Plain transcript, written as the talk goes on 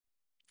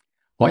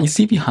What you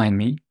see behind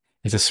me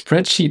is a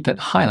spreadsheet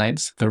that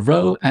highlights the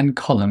row and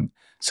column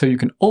so you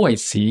can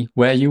always see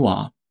where you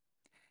are.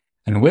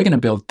 And we're going to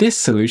build this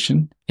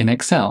solution in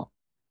Excel.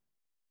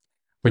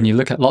 When you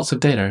look at lots of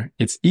data,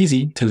 it's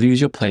easy to lose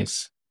your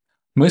place.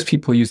 Most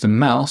people use the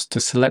mouse to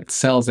select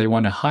cells they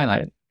want to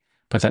highlight,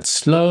 but that's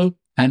slow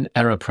and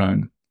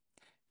error-prone.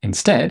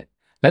 Instead,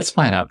 let's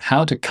find out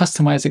how to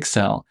customize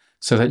Excel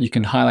so that you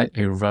can highlight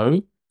a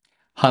row,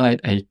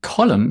 highlight a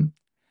column,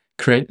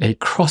 create a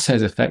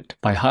crosshairs effect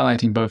by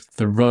highlighting both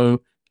the row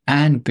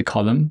and the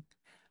column,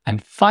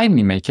 and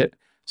finally make it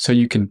so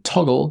you can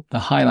toggle the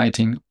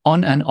highlighting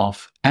on and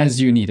off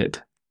as you need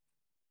it.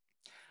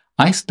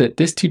 I split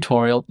this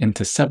tutorial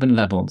into 7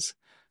 levels,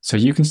 so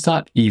you can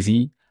start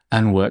easy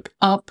and work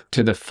up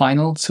to the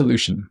final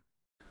solution.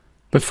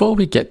 Before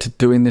we get to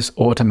doing this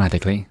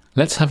automatically,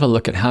 let's have a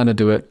look at how to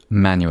do it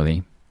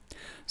manually.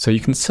 So you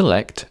can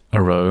select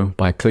a row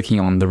by clicking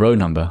on the row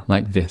number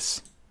like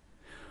this.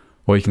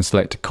 Or you can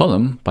select a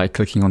column by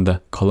clicking on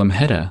the column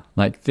header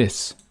like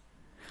this.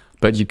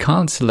 But you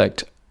can't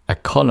select a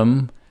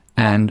column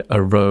and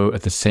a row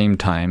at the same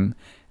time,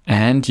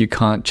 and you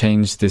can't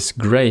change this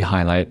gray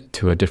highlight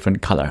to a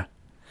different color.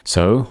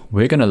 So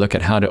we're going to look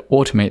at how to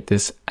automate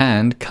this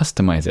and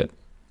customize it.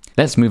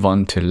 Let's move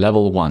on to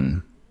level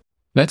 1.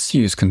 Let's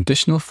use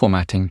conditional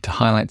formatting to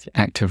highlight the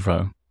active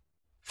row.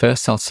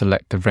 First, I'll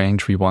select the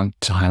range we want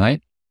to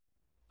highlight.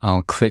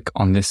 I'll click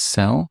on this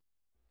cell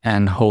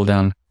and hold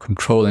down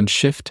Ctrl and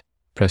Shift,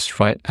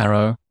 press right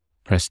arrow,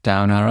 press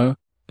down arrow,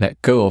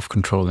 let go of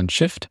Ctrl and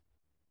Shift.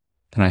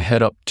 Then I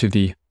head up to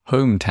the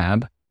Home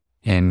tab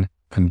in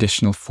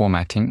Conditional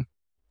Formatting.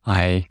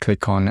 I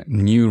click on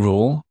New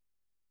Rule.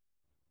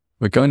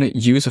 We're going to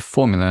use a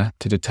formula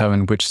to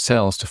determine which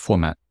cells to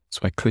format.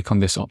 So I click on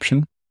this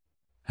option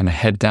and I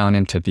head down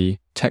into the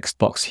text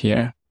box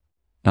here.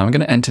 Now I'm going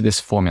to enter this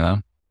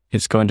formula.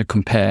 It's going to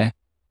compare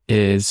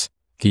is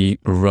the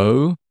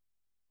row,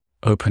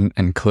 open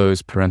and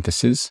close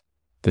parentheses,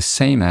 the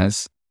same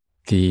as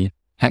the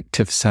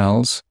active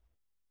cells,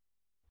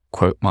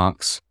 quote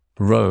marks,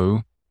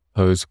 row,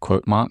 close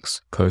quote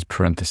marks, close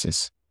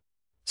parentheses.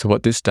 So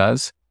what this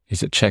does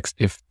is it checks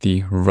if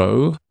the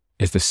row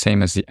is the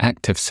same as the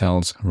active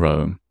cells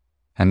row.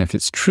 And if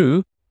it's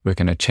true, we're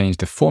going to change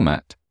the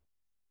format.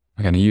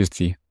 We're going to use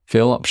the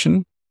fill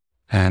option,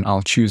 and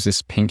I'll choose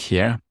this pink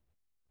here.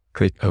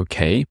 Click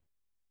OK,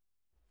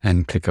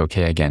 and click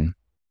OK again.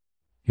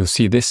 You'll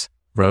see this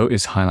row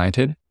is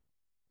highlighted.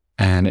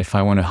 And if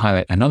I want to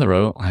highlight another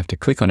row, I have to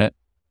click on it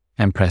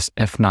and press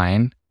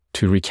F9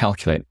 to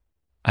recalculate.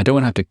 I don't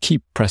want to have to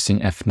keep pressing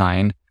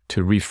F9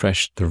 to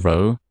refresh the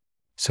row.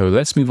 So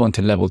let's move on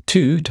to level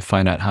 2 to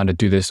find out how to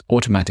do this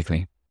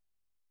automatically.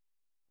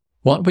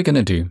 What we're going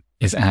to do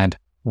is add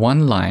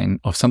one line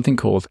of something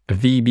called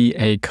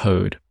VBA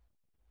code.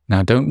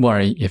 Now don't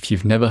worry if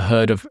you've never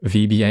heard of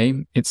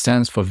VBA, it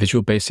stands for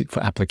Visual Basic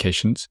for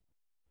Applications,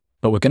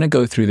 but we're going to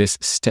go through this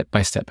step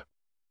by step.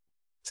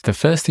 So the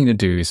first thing to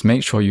do is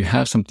make sure you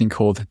have something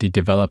called the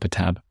Developer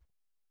tab.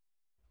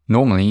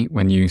 Normally,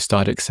 when you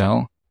start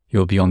Excel,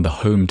 you'll be on the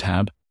Home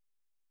tab,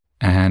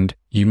 and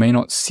you may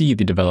not see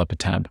the Developer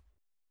tab.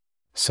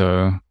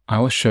 So I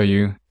will show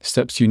you the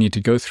steps you need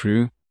to go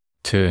through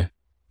to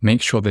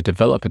make sure the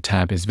Developer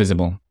tab is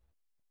visible.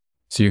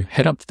 So you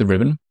head up to the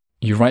ribbon,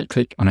 you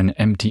right-click on an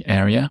empty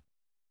area,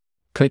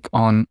 click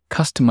on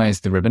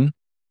Customize the ribbon,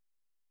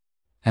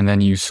 and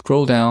then you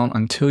scroll down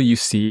until you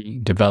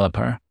see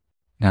Developer.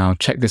 Now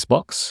check this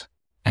box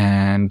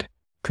and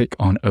click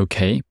on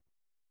OK.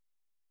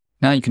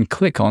 Now you can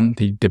click on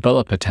the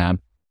Developer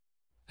tab,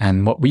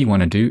 and what we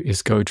want to do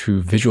is go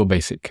to Visual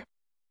Basic.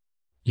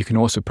 You can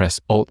also press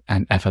Alt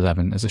and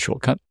F11 as a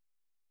shortcut.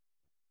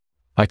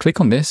 If I click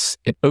on this,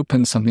 it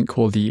opens something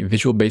called the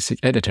Visual Basic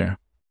Editor.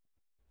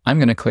 I'm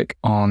going to click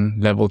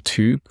on level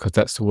 2 because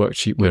that's the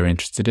worksheet we're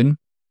interested in.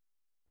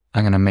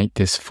 I'm going to make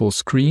this full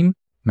screen,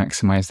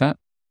 maximize that.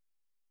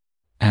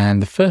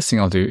 And the first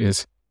thing I'll do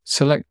is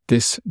select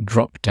this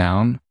drop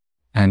down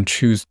and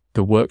choose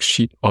the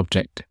worksheet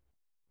object.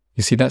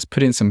 You see, that's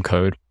put in some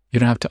code.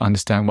 You don't have to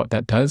understand what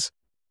that does.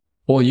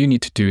 All you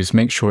need to do is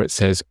make sure it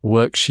says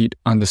worksheet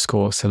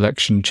 _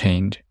 selection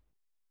change.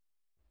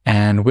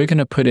 And we're going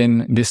to put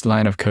in this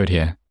line of code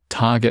here,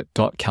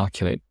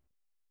 target.calculate.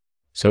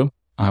 So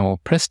I will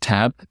press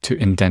tab to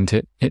indent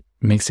it. It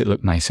makes it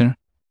look nicer.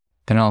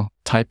 Then I'll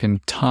type in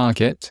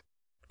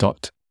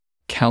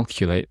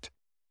target.calculate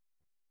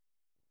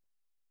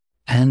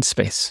and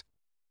space.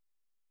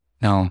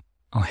 Now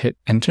I'll hit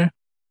enter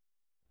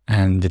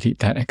and delete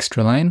that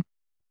extra line.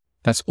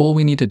 That's all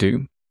we need to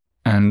do.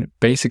 And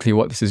basically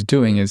what this is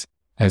doing is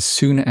as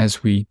soon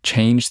as we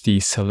change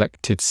the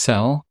selected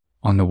cell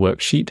on the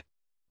worksheet,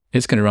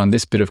 it's going to run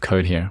this bit of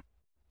code here,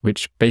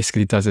 which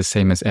basically does the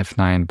same as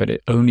F9, but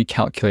it only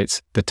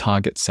calculates the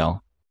target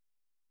cell.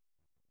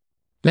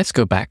 Let's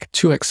go back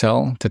to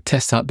Excel to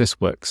test out this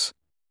works.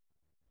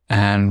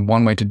 And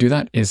one way to do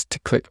that is to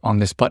click on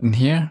this button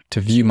here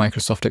to view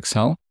Microsoft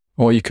Excel,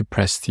 or you could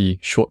press the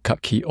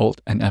shortcut key Alt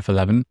and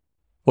F11,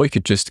 or you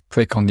could just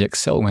click on the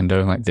Excel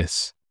window like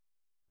this.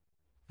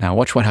 Now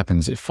watch what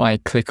happens if I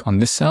click on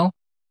this cell.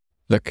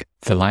 Look,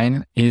 the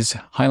line is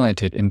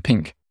highlighted in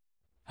pink.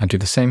 I'll do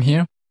the same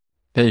here.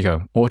 There you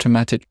go,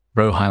 automatic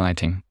row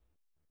highlighting.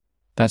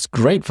 That's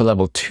great for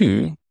level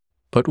 2,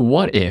 but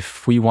what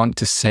if we want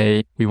to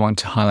say we want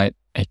to highlight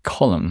a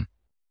column?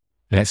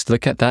 Let's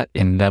look at that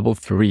in level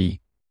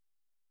 3.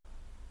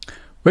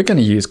 We're going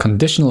to use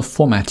conditional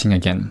formatting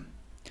again.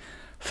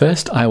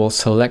 First, I will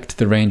select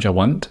the range I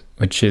want,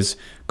 which is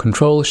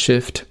Control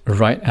Shift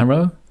right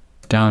arrow,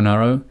 down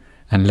arrow,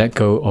 and let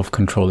go of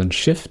Control and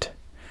Shift.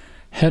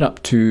 Head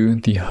up to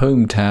the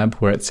Home tab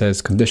where it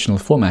says Conditional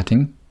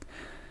Formatting.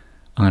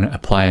 I'm going to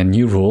apply a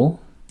new rule,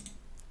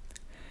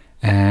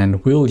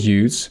 and we'll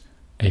use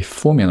a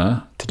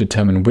formula to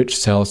determine which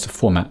cells to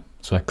format.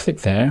 So I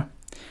click there,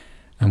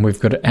 and we've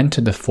got to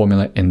enter the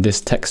formula in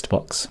this text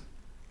box.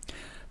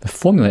 The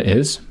formula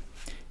is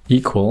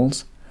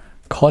equals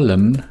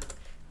column,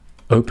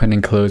 open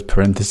and close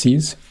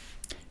parentheses,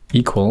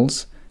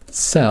 equals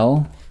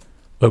cell,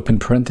 open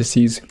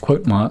parentheses,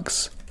 quote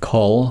marks,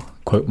 col,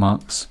 quote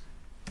marks,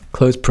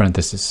 close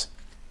parentheses.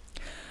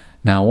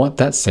 Now what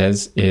that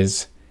says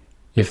is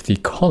if the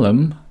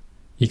column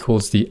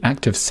equals the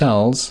active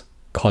cells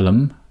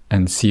column,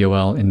 and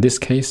col in this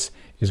case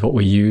is what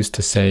we use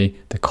to say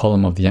the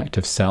column of the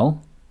active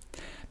cell,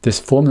 this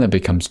formula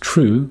becomes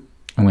true,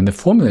 and when the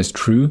formula is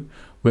true,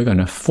 we're going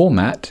to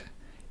format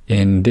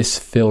in this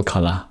fill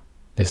color,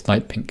 this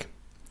light pink.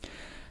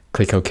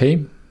 Click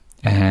OK,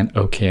 and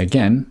OK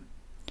again.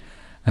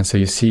 And so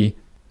you see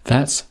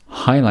that's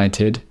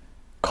highlighted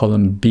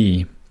column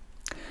B.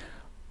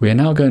 We are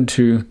now going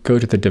to go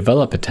to the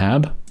Developer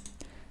tab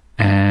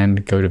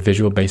and go to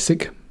Visual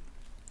Basic.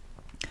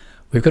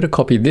 We've got to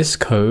copy this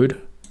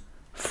code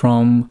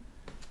from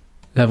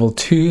level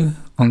 2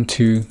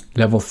 onto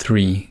level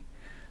 3.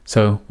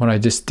 So what I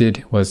just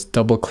did was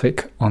double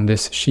click on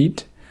this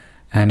sheet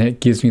and it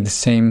gives me the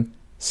same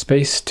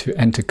space to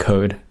enter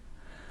code.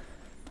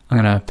 I'm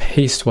going to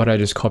paste what I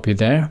just copied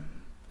there.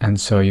 And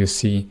so you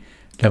see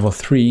level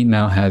 3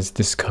 now has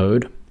this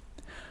code.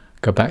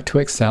 Go back to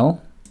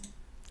Excel.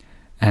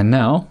 And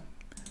now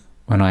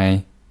when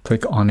I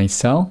click on a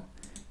cell,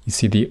 you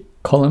see the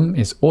column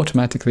is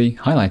automatically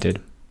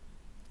highlighted.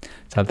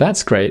 So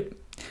that's great.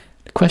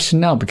 The question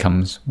now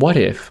becomes, what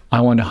if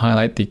I want to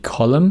highlight the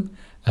column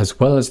as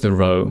well as the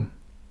row?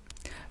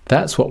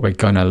 That's what we're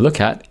going to look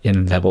at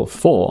in level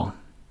 4.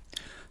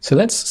 So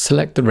let's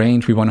select the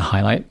range we want to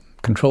highlight.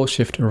 Control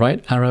Shift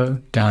right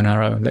arrow, down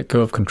arrow, let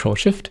go of Control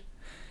Shift.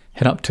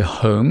 Head up to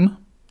Home.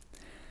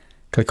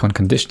 Click on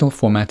Conditional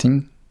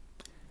Formatting.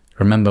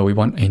 Remember, we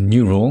want a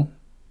new rule.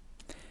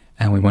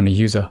 And we want to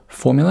use a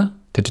formula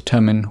to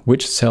determine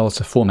which cells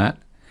to format.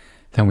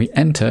 Then we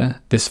enter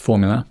this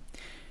formula,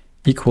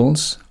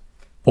 equals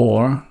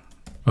or,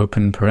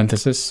 open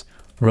parenthesis,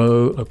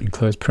 row, open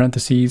close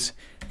parentheses,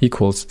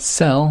 equals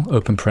cell,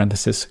 open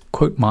parenthesis,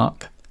 quote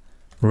mark,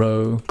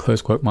 row,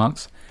 close quote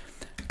marks,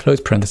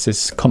 close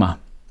parenthesis, comma,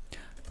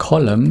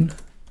 column,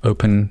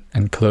 open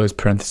and close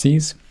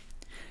parentheses,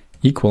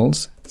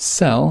 equals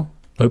cell,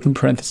 open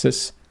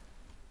parenthesis,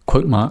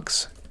 quote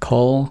marks,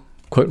 col,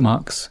 quote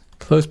marks,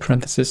 close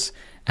parenthesis,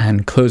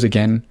 and close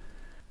again.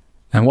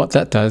 And what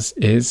that does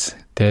is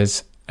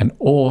there's an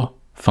OR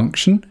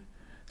function.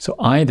 So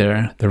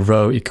either the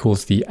row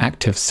equals the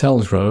active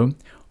cells row,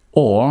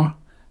 or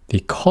the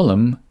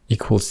column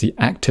equals the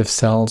active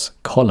cells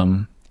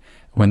column.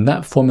 When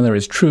that formula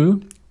is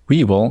true,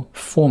 we will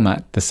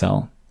format the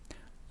cell.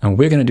 And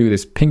we're going to do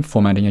this pink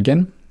formatting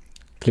again.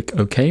 Click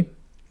OK,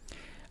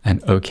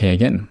 and OK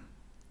again.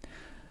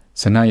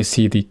 So now you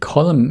see the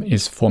column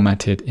is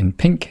formatted in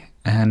pink,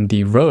 and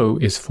the row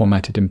is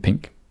formatted in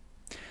pink.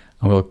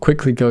 And we'll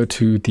quickly go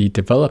to the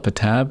Developer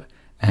tab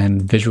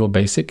and Visual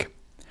Basic.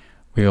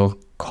 We'll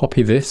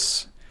copy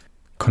this,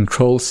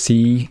 Control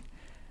C,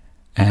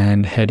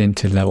 and head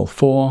into level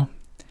 4.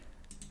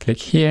 Click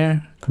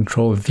here,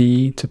 Control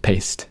V to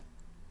paste.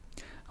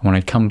 And when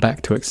I come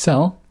back to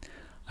Excel,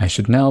 I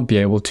should now be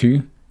able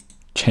to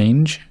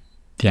change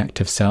the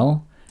active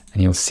cell,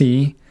 and you'll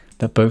see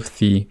that both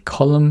the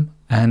column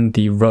and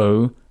the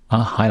row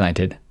are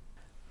highlighted.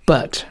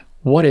 But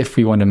what if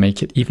we want to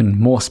make it even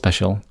more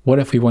special? What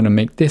if we want to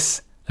make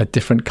this a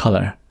different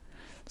color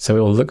so it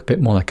will look a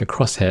bit more like a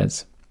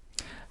crosshairs?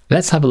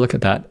 Let's have a look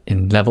at that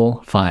in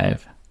level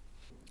 5.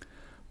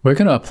 We're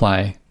going to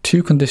apply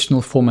two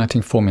conditional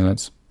formatting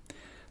formulas.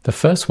 The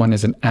first one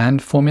is an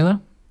AND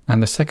formula,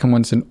 and the second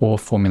one's an OR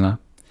formula.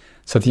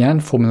 So the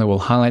AND formula will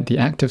highlight the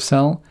active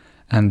cell,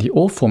 and the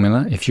OR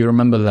formula, if you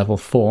remember level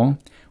 4,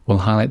 will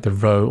highlight the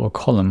row or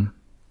column.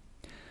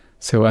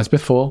 So as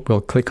before,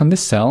 we'll click on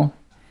this cell,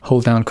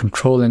 hold down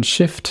Control and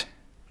Shift,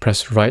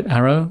 press right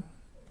arrow,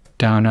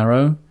 down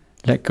arrow,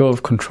 let go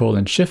of Control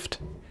and Shift,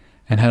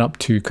 and head up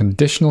to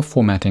Conditional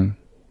Formatting.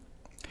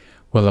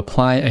 We'll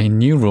apply a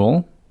new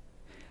rule,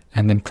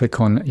 and then click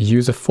on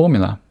Use a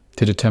Formula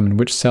to determine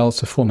which cells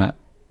to format.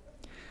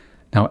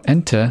 Now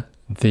enter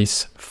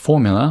this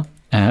formula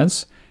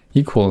as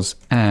equals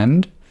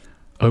AND,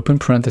 open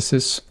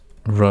parenthesis,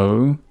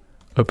 row,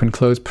 open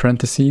close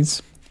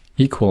parentheses,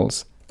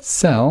 equals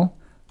cell,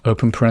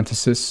 open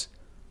parenthesis,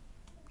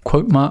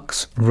 quote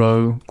marks,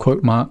 row,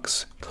 quote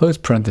marks, close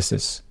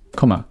parenthesis,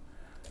 comma,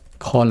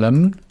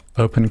 column,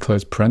 open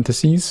close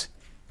parentheses,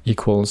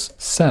 equals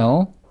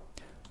cell,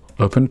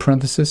 open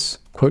parenthesis,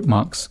 quote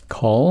marks,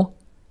 col,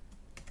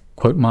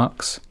 quote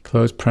marks,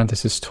 close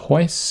parenthesis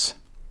twice.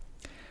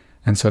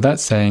 And so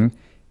that's saying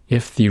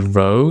if the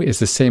row is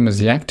the same as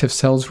the active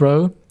cell's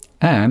row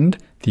and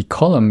the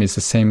column is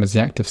the same as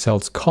the active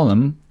cell's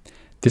column,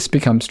 this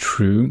becomes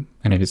true.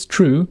 And if it's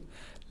true,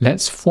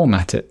 let's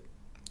format it.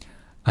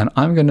 And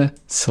I'm going to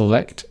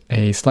select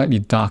a slightly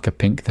darker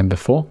pink than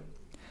before.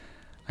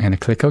 I'm going to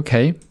click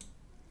OK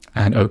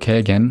and OK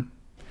again.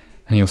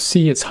 And you'll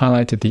see it's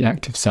highlighted the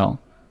active cell.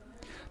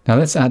 Now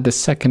let's add the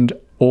second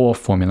OR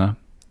formula.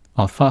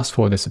 I'll fast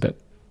forward this a bit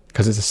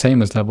because it's the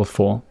same as level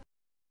 4.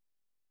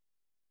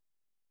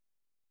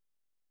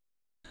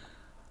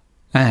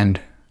 And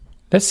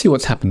let's see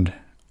what's happened.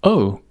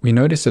 Oh, we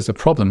notice there's a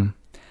problem.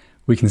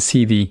 We can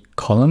see the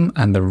column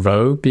and the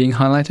row being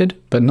highlighted,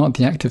 but not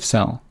the active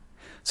cell.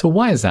 So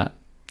why is that?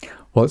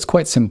 Well, it's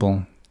quite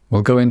simple.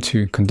 We'll go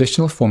into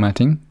conditional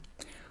formatting.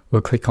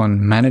 We'll click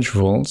on Manage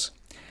Rules.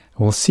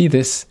 We'll see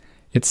this.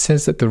 It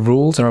says that the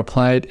rules are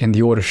applied in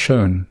the order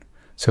shown.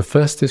 So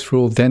first this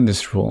rule, then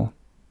this rule.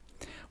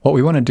 What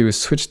we want to do is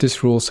switch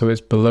this rule so it's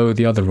below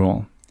the other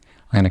rule.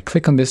 I'm going to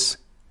click on this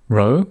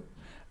row,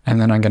 and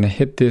then I'm going to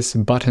hit this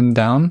button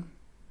down.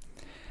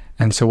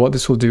 And so what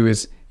this will do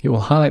is it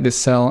will highlight this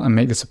cell and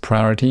make this a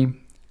priority,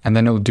 and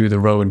then it will do the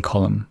row and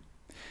column.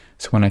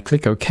 So when I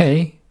click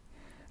OK,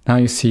 now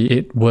you see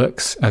it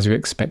works as we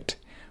expect.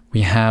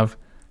 We have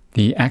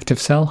the active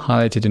cell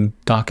highlighted in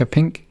darker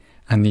pink,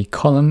 and the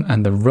column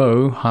and the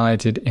row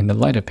highlighted in the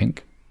lighter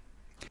pink.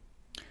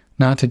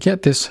 Now to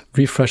get this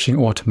refreshing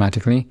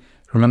automatically,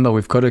 remember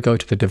we've got to go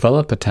to the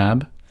Developer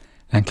tab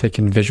and click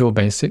in Visual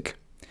Basic.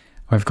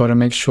 We've got to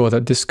make sure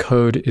that this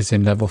code is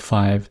in level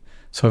 5.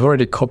 So I've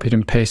already copied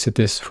and pasted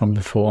this from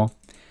before.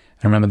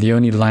 And remember, the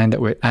only line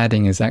that we're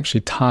adding is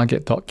actually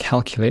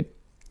target.calculate.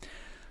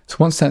 So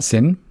once that's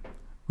in,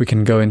 we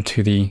can go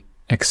into the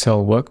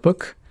Excel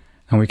workbook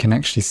and we can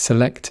actually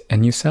select a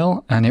new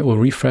cell and it will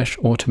refresh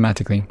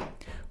automatically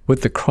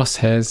with the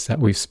crosshairs that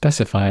we've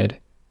specified.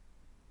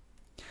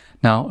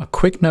 Now, a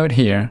quick note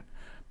here,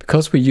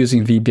 because we're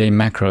using VBA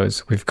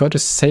macros, we've got to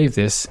save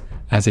this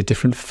as a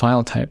different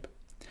file type.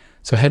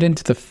 So head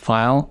into the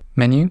File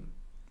menu,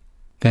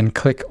 then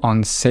click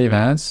on Save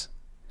As,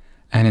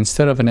 and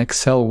instead of an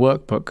Excel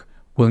workbook,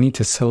 we'll need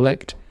to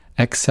select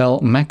Excel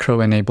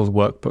macro-enabled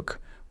workbook,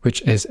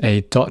 which is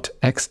a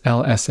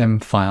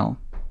 .xlsm file.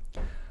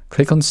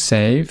 Click on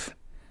Save,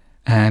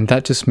 and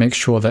that just makes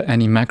sure that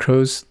any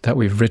macros that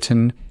we've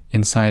written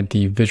inside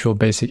the Visual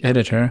Basic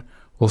editor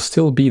will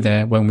still be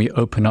there when we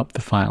open up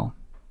the file.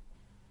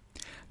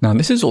 Now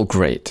this is all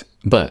great,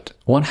 but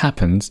what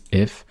happens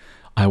if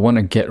I want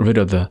to get rid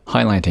of the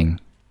highlighting?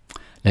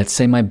 Let's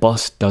say my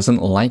boss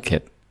doesn't like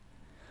it.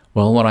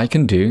 Well, what I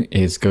can do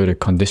is go to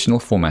Conditional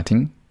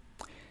Formatting,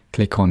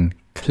 click on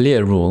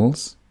Clear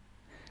Rules,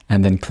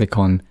 and then click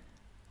on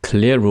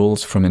Clear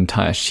Rules from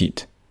Entire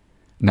Sheet.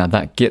 Now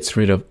that gets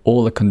rid of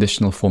all the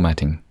conditional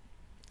formatting.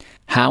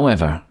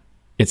 However,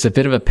 it's a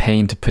bit of a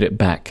pain to put it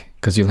back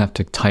because you'll have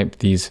to type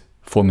these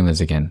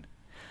formulas again.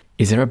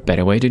 Is there a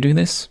better way to do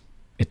this?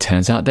 It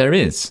turns out there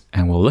is,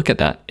 and we'll look at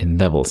that in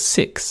level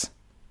 6.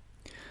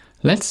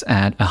 Let's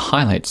add a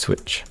highlight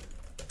switch.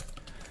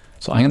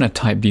 So I'm going to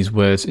type these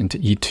words into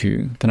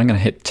E2, then I'm going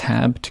to hit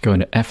Tab to go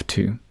into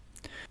F2.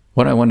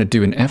 What I want to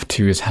do in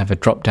F2 is have a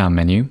drop-down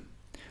menu.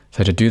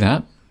 So to do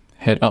that,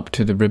 head up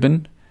to the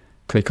ribbon,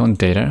 click on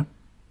Data.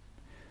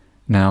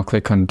 Now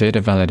click on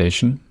Data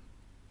Validation.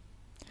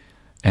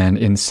 And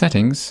in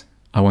Settings,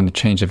 I want to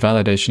change the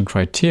validation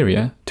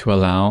criteria to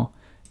allow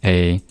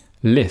a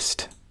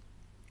list.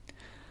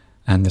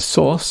 And the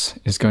source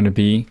is going to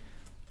be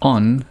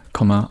on,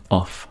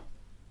 off.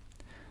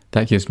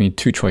 That gives me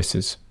 2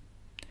 choices.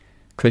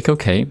 Click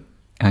OK,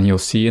 and you'll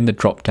see in the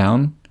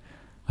drop-down,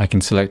 I can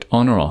select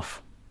on or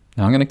off.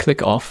 Now I'm going to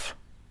click off,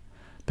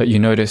 but you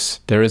notice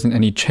there isn't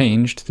any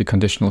change to the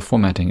conditional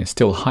formatting. It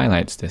still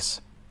highlights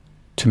this.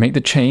 To make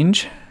the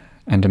change,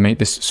 and to make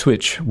this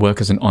switch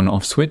work as an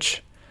on-off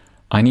switch,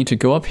 I need to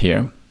go up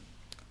here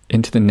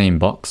into the name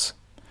box.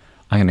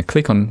 I'm going to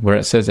click on where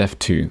it says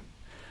F2,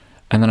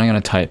 and then I'm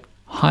going to type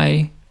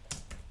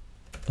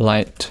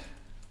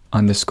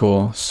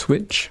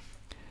highlight_switch,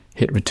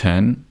 hit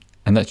return,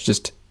 and that's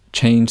just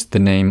change the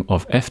name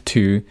of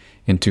F2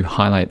 into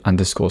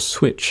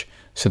highlight_switch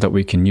so that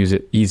we can use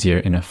it easier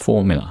in a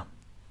formula.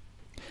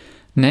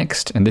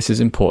 Next, and this is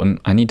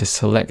important, I need to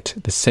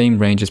select the same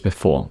range as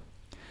before.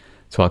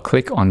 So I'll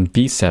click on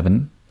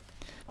B7,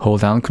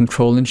 hold down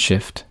Control and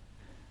Shift,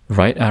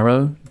 right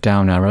arrow,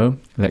 down arrow,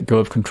 let go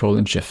of Control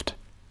and Shift,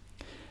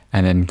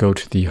 and then go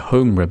to the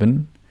Home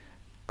ribbon,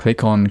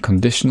 click on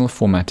Conditional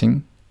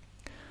Formatting,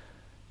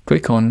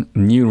 click on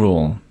New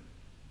Rule,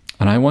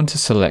 and I want to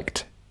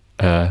select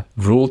a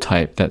rule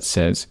type that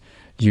says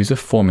use a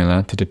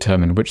formula to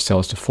determine which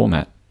cells to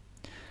format.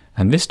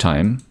 And this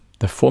time,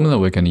 the formula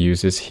we're going to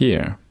use is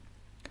here.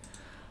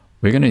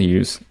 we're going to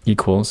use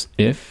equals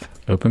if,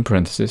 open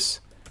parenthesis,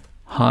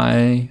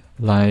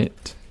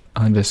 highlight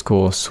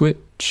underscore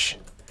switch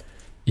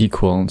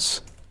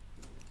equals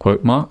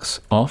quote marks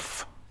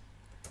off,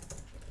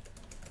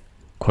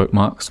 quote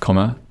marks,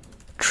 comma,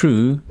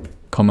 true,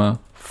 comma,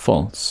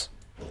 false.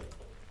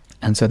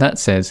 And so that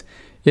says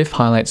if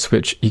highlight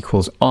switch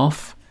equals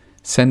off,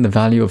 send the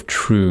value of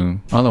true,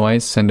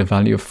 otherwise send a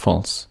value of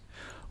false.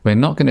 We're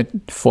not going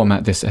to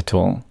format this at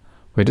all.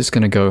 We're just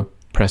going to go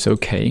press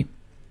OK.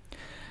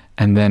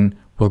 And then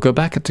we'll go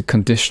back into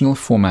conditional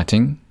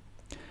formatting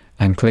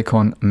and click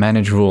on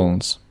manage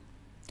rules.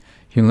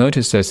 You'll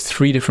notice there's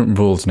 3 different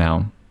rules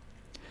now.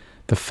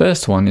 The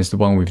first one is the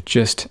one we've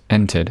just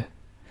entered.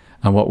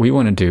 And what we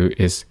want to do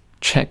is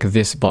check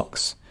this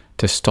box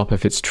to stop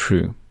if it's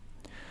true.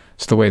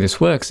 So the way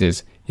this works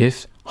is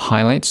if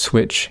highlight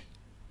switch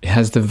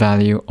has the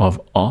value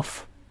of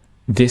off,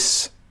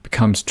 this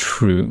becomes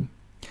true.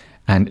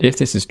 And if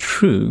this is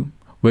true,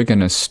 we're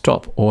going to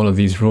stop all of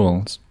these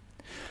rules.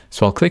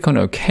 So I'll click on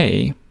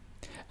OK,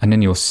 and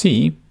then you'll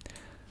see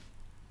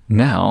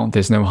now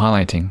there's no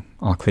highlighting.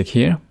 I'll click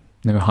here,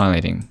 no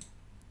highlighting.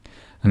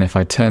 And if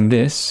I turn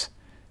this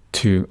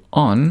to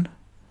on,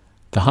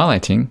 the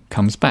highlighting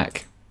comes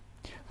back.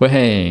 Well,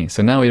 hey,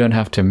 so now we don't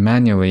have to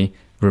manually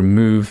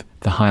remove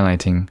the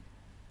highlighting.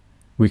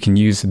 We can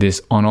use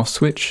this on-off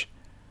switch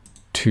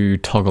to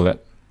toggle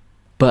it.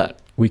 But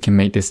we can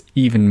make this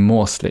even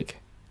more slick.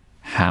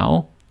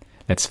 How?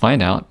 Let's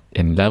find out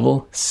in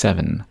level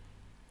 7.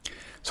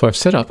 So I've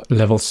set up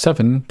level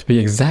 7 to be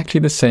exactly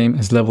the same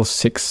as level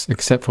 6,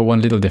 except for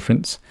one little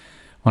difference.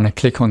 When I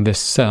click on this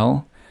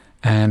cell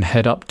and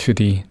head up to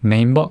the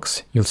name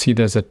box, you'll see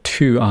there's a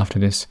 2 after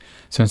this.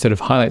 So instead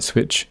of highlight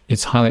switch,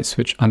 it's highlight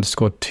switch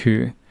underscore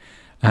 2.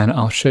 And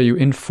I'll show you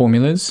in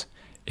formulas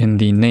in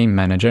the name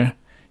manager.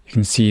 You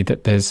can see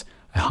that there's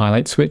a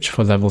highlight switch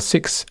for level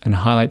 6 and a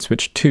highlight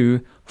switch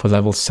 2 for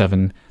level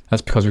 7.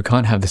 That's because we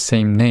can't have the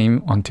same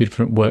name on 2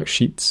 different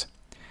worksheets.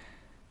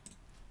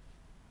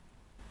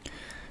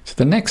 So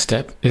the next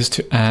step is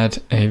to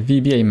add a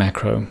VBA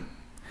macro.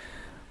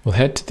 We'll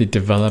head to the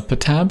Developer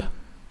tab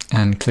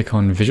and click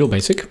on Visual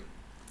Basic.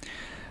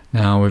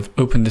 Now we've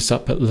opened this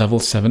up at level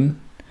 7.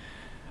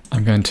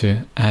 I'm going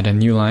to add a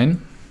new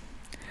line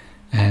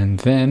and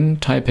then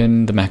type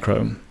in the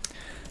macro.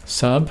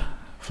 Sub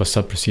for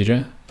sub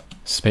procedure,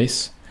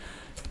 space,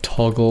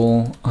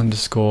 toggle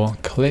underscore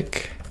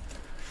click,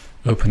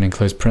 open and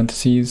close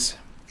parentheses,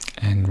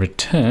 and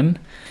return.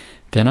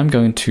 Then I'm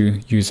going to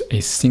use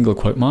a single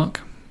quote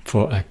mark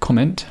for a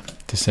comment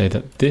to say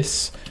that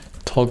this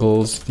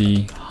toggles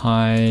the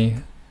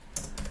highlight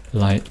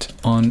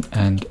on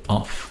and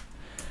off.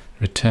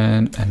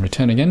 Return and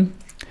return again.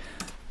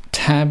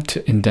 Tab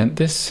to indent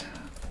this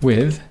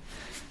with,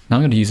 now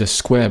I'm going to use a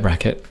square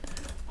bracket,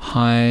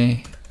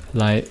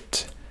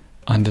 highlight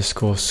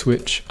underscore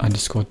switch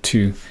underscore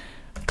 2.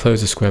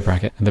 Close the square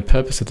bracket. And the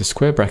purpose of the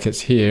square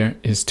brackets here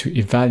is to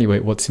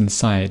evaluate what's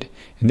inside.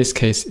 In this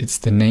case, it's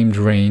the named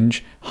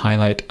range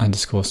highlight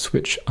underscore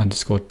switch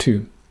underscore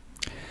 2.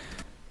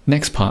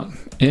 Next part,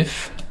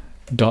 if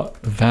dot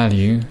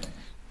value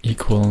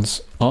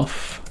equals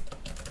off,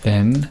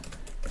 then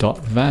dot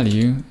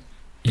value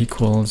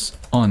equals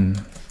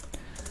on.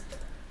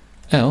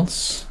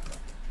 Else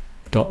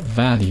dot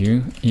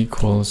value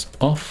equals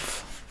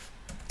off,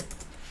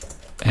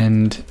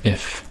 end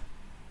if.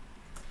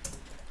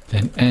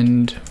 Then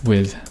end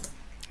with.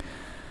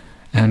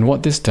 And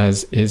what this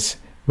does is,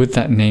 with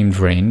that named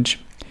range,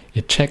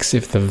 it checks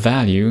if the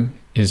value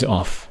is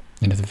off.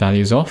 And if the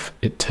value is off,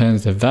 it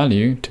turns the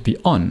value to be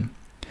on.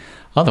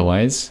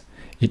 Otherwise,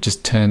 it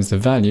just turns the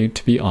value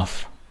to be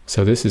off.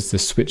 So this is the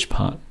switch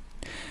part.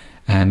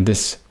 And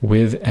this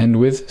with, end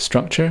with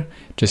structure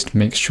just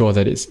makes sure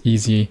that it's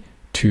easy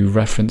to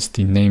reference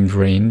the named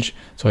range.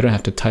 So I don't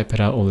have to type it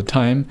out all the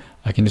time.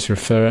 I can just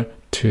refer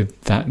to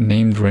that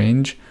named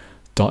range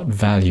dot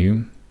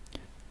value,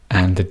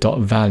 and the dot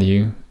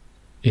value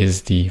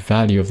is the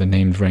value of the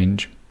named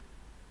range.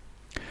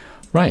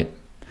 Right,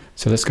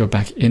 so let's go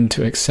back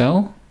into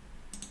Excel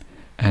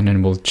and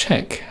then we'll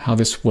check how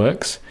this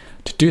works.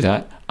 To do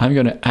that, I'm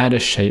going to add a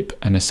shape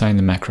and assign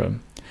the macro.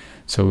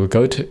 So we'll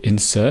go to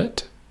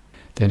Insert,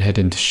 then head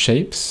into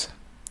Shapes,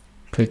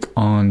 click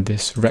on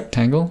this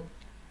rectangle.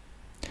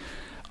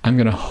 I'm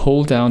going to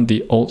hold down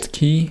the Alt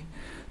key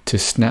to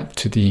snap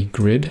to the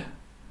grid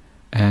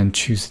and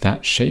choose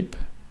that shape.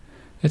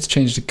 Let's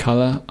change the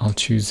color. I'll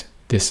choose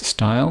this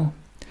style,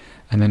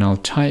 and then I'll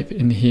type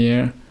in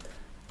here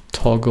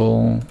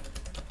toggle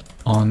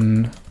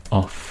on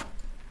off.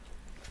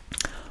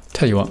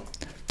 Tell you what,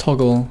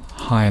 toggle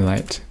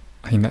highlight.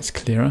 I think that's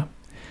clearer.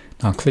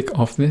 Now click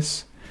off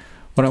this.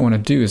 What I want to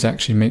do is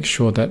actually make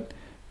sure that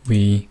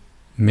we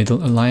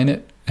middle align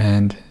it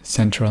and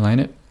center align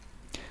it.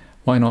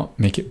 Why not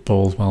make it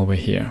bold while we're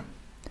here?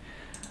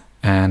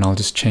 And I'll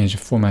just change the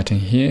formatting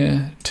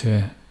here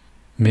to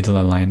middle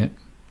align it.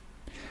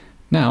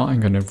 Now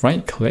I'm going to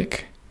right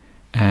click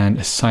and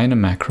assign a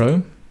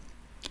macro.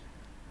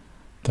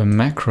 The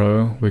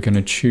macro we're going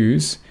to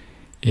choose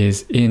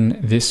is in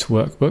this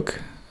workbook.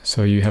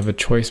 So you have a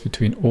choice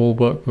between all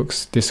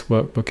workbooks, this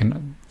workbook,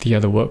 and the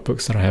other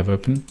workbooks that I have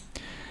open.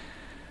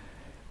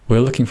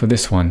 We're looking for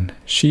this one,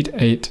 sheet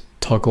 8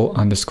 toggle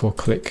underscore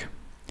click.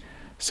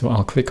 So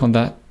I'll click on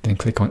that, then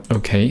click on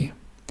OK.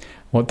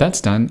 What that's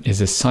done is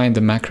assign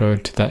the macro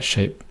to that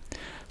shape.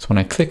 So when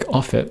I click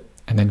off it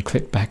and then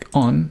click back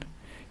on,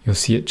 you'll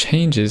see it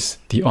changes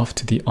the off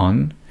to the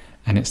on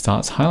and it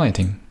starts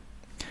highlighting.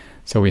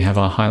 So we have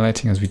our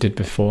highlighting as we did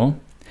before.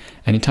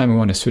 Anytime we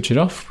want to switch it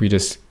off, we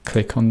just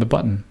click on the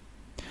button.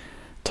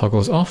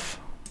 Toggles off,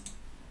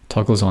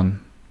 toggles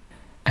on.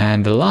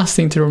 And the last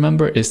thing to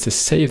remember is to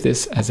save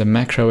this as a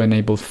macro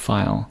enabled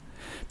file,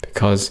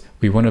 because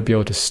we want to be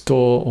able to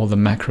store all the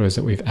macros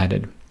that we've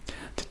added.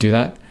 To do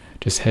that,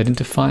 just head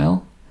into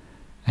File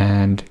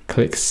and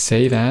click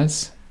Save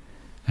As,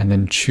 and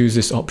then choose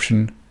this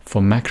option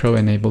for Macro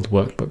Enabled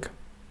Workbook.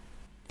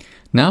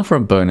 Now for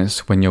a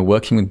bonus, when you're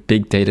working with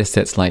big data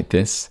sets like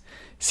this,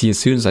 see, as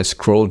soon as I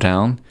scroll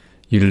down,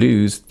 you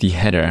lose the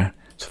header.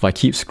 So if I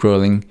keep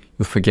scrolling,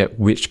 you'll forget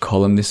which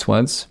column this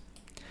was.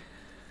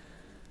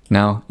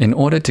 Now, in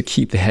order to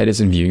keep the headers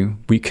in view,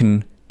 we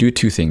can do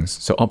two things.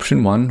 So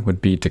option 1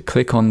 would be to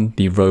click on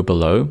the row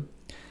below,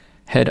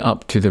 head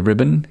up to the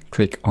ribbon,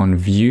 click on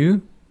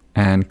View,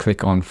 and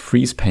click on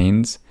Freeze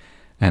Panes,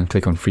 and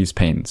click on Freeze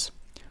Panes.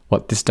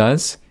 What this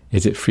does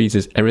is it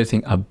freezes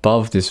everything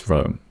above this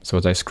row. So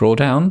as I scroll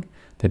down,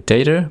 the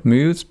data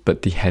moves,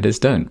 but the headers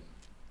don't.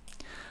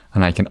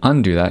 And I can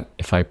undo that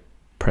if I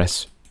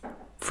press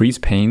Freeze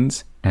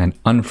Panes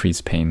and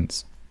Unfreeze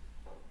Panes.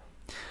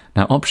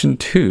 Now option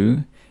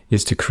 2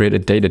 is to create a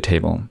data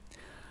table.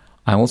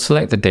 I will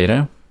select the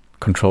data,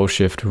 Control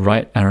Shift,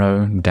 right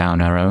arrow, down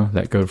arrow,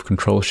 let go of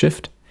Control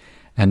Shift,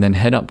 and then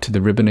head up to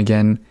the ribbon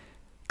again,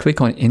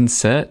 click on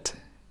Insert,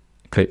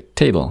 click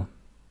Table.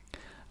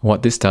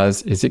 What this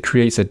does is it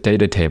creates a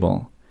data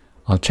table.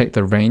 I'll check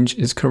the range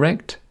is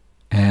correct,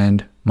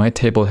 and my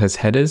table has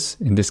headers,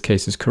 in this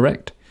case is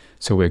correct,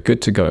 so we're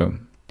good to go.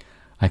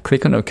 I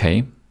click on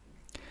OK,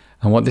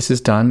 and what this has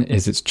done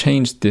is it's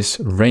changed this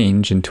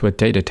range into a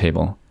data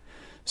table.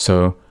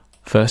 So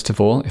first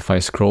of all, if I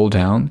scroll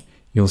down,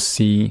 you'll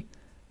see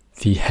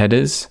the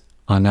headers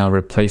are now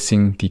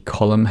replacing the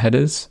column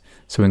headers.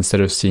 So instead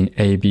of seeing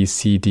A, B,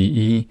 C, D,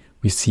 E,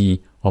 we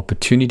see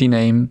opportunity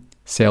name,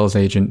 sales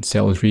agent,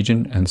 sales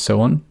region, and so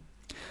on.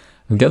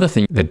 And the other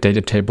thing the data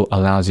table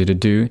allows you to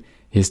do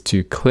is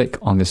to click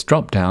on this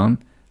drop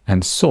down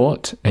and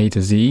sort A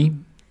to Z,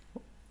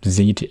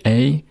 Z to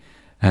A,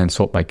 and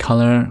sort by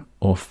color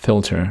or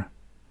filter.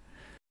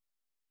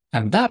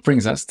 And that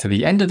brings us to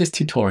the end of this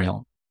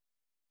tutorial.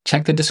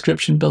 Check the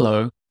description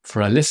below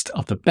for a list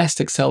of the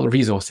best Excel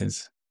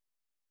resources.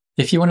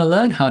 If you want to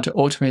learn how to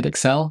automate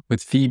Excel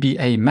with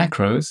VBA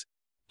macros,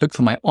 look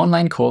for my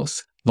online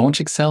course,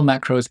 Launch Excel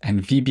Macros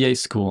and VBA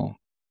School.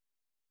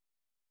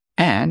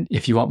 And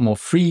if you want more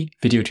free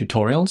video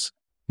tutorials,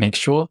 make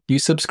sure you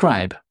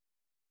subscribe.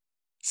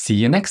 See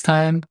you next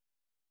time!